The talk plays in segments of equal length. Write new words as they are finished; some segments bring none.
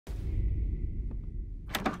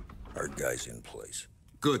Our guy's in place.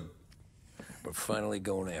 Good. We're finally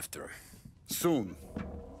going after him. Soon.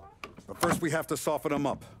 But first we have to soften him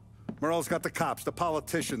up. Morell's got the cops, the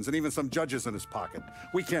politicians, and even some judges in his pocket.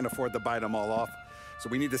 We can't afford to bite them all off, so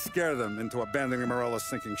we need to scare them into abandoning Morell's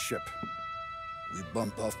sinking ship. We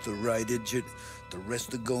bump off the right idiot, the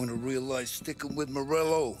rest are going to realize sticking with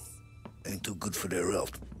Morello ain't too good for their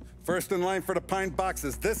health. First in line for the pine box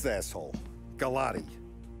is this asshole, Galati.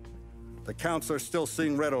 The counselor's still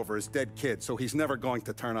seeing red over his dead kid, so he's never going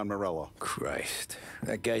to turn on Morello. Christ,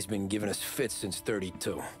 that guy's been giving us fits since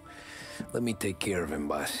 32. Let me take care of him,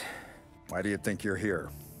 boss. Why do you think you're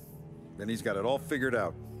here? Then he's got it all figured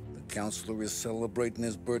out. The counselor is celebrating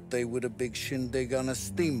his birthday with a big shindig on a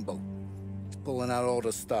steamboat. He's pulling out all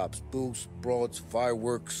the stops, booze, broads,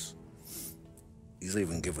 fireworks. He's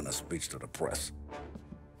even giving a speech to the press.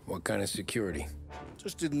 What kind of security?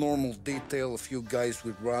 Just did normal detail, a few guys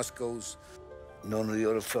with Roscoe's. None of the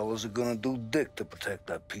other fellas are gonna do dick to protect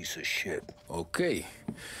that piece of shit. Okay.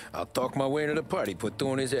 I'll talk my way into the party, put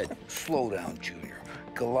two in his head. Slow down, Junior.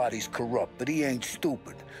 Galati's corrupt, but he ain't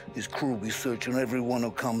stupid. His crew be searching everyone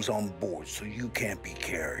who comes on board, so you can't be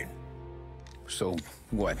carried. So,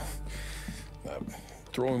 what?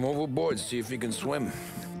 Throw him overboard, see if he can swim.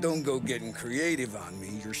 Don't go getting creative on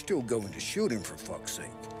me. You're still going to shoot him, for fuck's sake.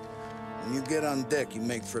 When you get on deck, you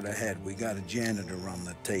make for the head. We got a janitor on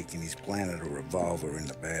the take, and he's planted a revolver in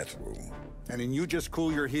the bathroom. And then you just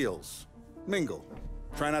cool your heels. Mingle.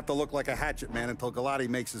 Try not to look like a hatchet man until Galati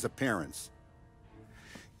makes his appearance.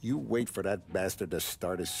 You wait for that bastard to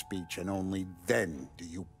start his speech, and only then do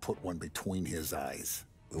you put one between his eyes.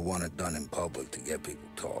 We want it done in public to get people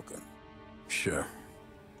talking. Sure.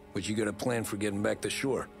 But you got a plan for getting back to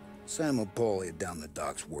shore? Sam and Paulie are down the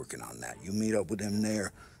docks working on that. You meet up with them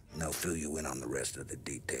there, and they'll fill you in on the rest of the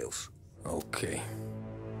details. Okay.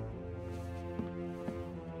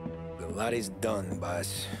 Galati's done,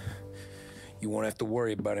 boss. You won't have to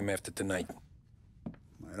worry about him after tonight.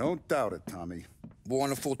 I don't doubt it, Tommy.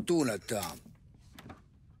 Buona fortuna, Tom.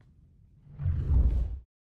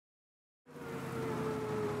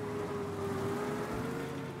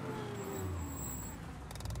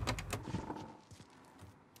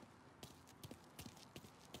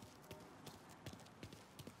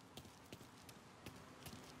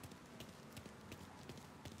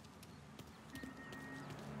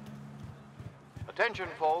 Attention,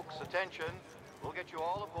 folks, attention. We'll get you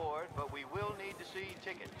all aboard, but we will need to see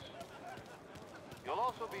tickets. You'll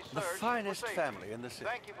also be searched. The finest for safety. family in the city.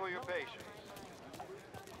 Thank you for your patience.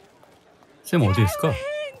 쌤 어디 있을까?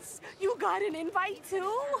 Terrence, you got an invite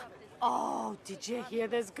too? Oh, did you hear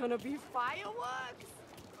there's gonna be fireworks?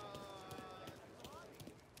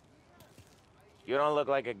 You don't look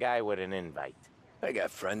like a guy with an invite. I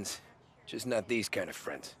got friends. Just not these kind of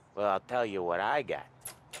friends. Well, I'll tell you what I got.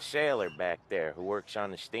 A sailor back there who works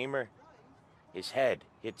on the steamer. His head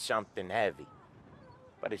hit something heavy.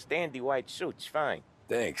 But his dandy white suit's fine.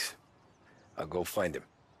 Thanks. I'll go find him.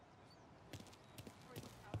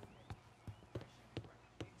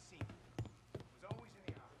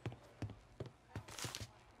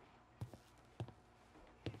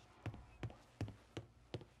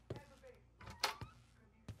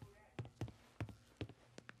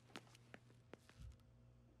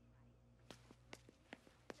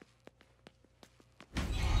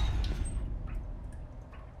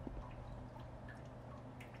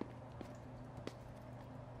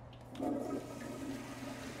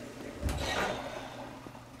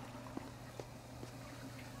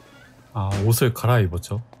 아, 옷을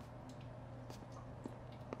갈아입었죠.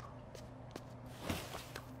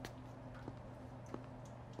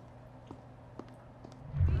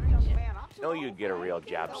 Know you'd get a real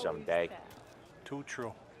job someday. Too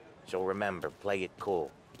true. So remember, play it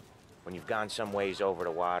cool. When you've gone some ways over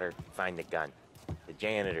the water, find the gun. The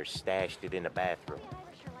janitor stashed it in the bathroom.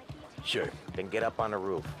 Sure. Then get up on the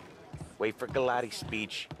roof. Wait for Galati's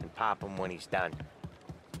speech and pop him when he's done.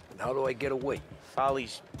 And how do I get away?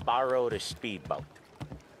 Polly's borrowed a speedboat.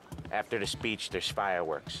 After the speech, there's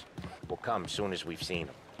fireworks. We'll come soon as we've seen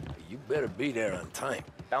them. You better be there on time.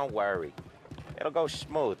 Don't worry. It'll go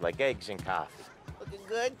smooth like eggs and coffee. Looking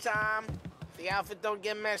good, Tom. If the outfit don't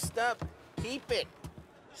get messed up, keep it.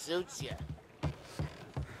 Suits you.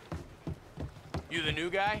 You the new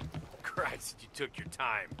guy? Christ, you took your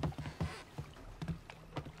time.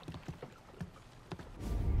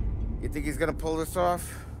 You think he's gonna pull this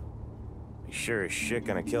off? He's sure as shit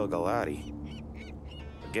gonna kill Galati.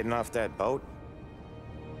 Getting off that boat?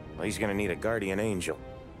 Well, he's gonna need a guardian angel.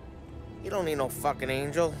 You don't need no fucking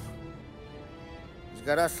angel. He's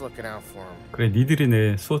got us looking out for him. 그래, 니들이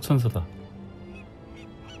내 수호천사다.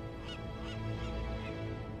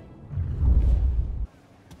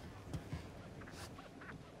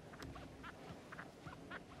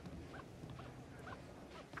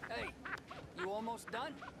 almost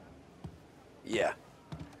done? Yeah.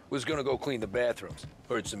 Was gonna go clean the bathrooms.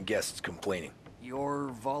 Heard some guests complaining.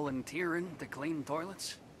 You're volunteering to clean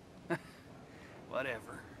toilets?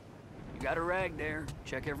 Whatever. You got a rag there.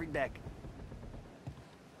 Check every deck.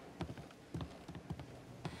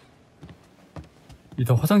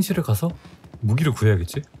 일단 화장실에 가서 무기를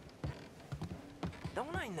구해야겠지?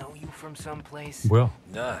 Don't I know you from someplace? 뭐야?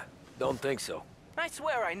 Nah, don't think so. I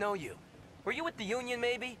swear I know you. Were you with the Union,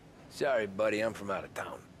 maybe? Sorry, buddy, I'm from out of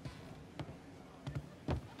town.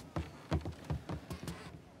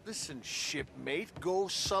 Listen, shipmate, go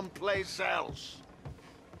someplace else.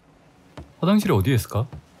 화장실이 어디에 있을까?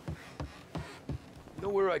 Know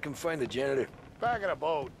where I can find the janitor? Back of the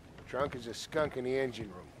boat. Drunk as a skunk in the engine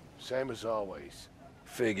room. Same as always.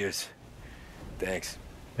 Figures. Thanks.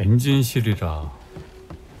 엔진실이라.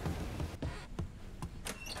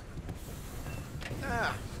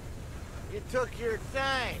 Ah, you took your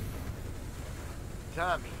time.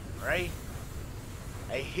 Tommy, right?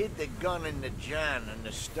 I hid the gun in the john on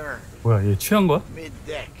the stern. 뭐야, 얘 취한 거야?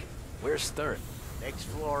 Mid-deck. Where's Stern? Next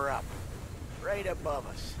floor up. Right above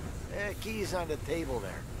us. Keys on the table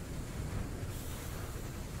there.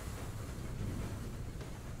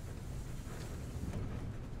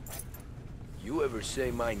 You ever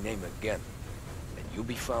say my name again, and you'll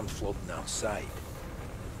be found floating outside.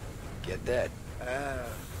 Get that?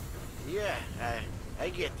 Yeah, I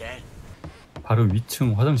get that. 바로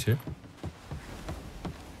위층 화장실.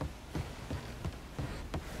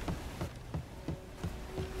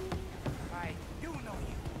 I do know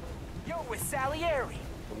you. You're with Salieri.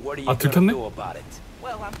 What are you 아, gonna 들켰네? do about it?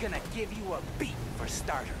 Well, I'm gonna give you a beat for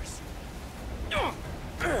starters.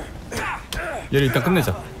 얘를 일단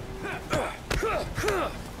끝내자.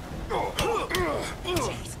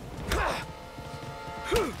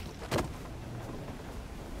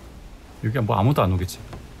 여기 뭐 아무도 안 오겠지.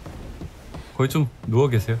 거기 좀 누워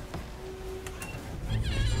계세요.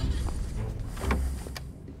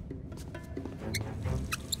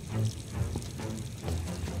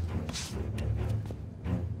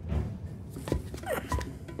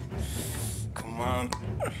 Come on.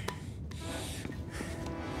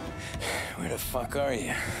 Where the fuck are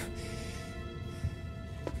you?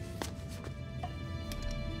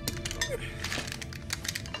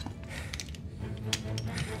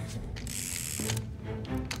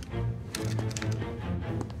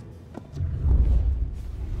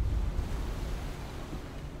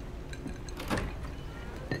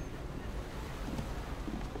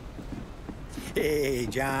 Hey,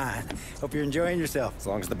 John. Hope you're enjoying yourself. As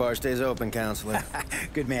long as the bar stays open, counselor.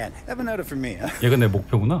 Good man. Have a note from me, huh? 얘가 내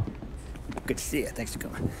목표구나. Good to see you. Thanks for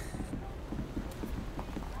coming.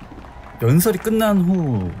 연설이 끝난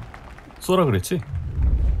후 쏘라 그랬지?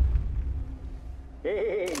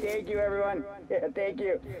 Hey, thank you, everyone. Yeah, thank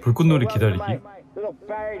you. 불꽃놀이 Welcome to 기다리기. my little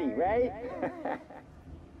party, right?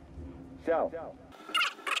 So.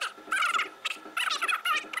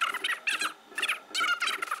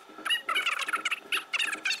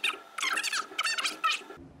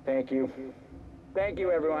 Thank you. Thank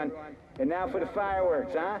you, everyone. And now for the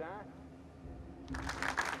fireworks, huh?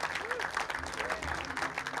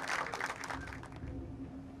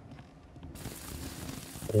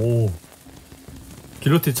 오.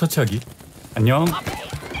 길로틴 처치하기. 안녕.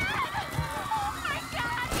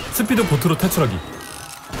 스피드 보트로 탈출하기.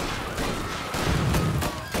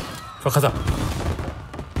 자, 가자.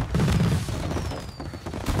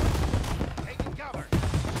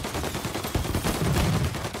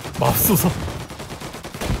 맙소사.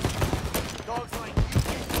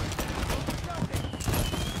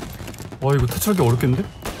 와, 이거 탈출하기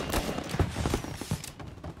어렵겠는데?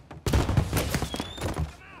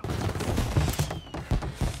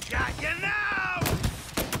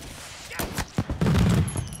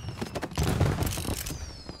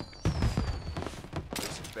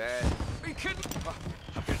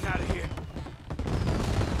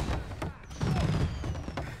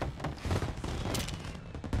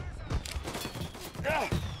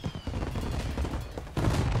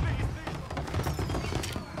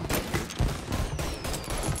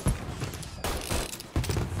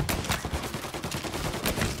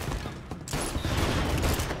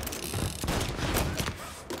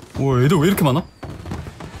 오, 애들 왜 이렇게 많아?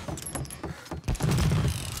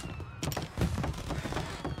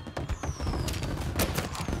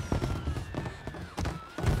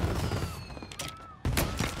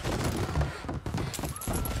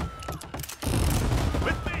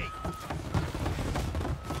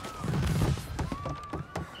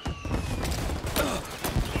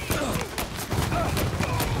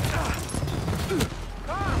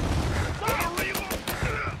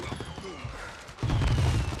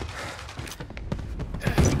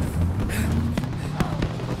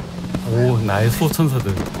 오, 나의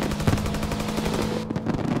수호천사들.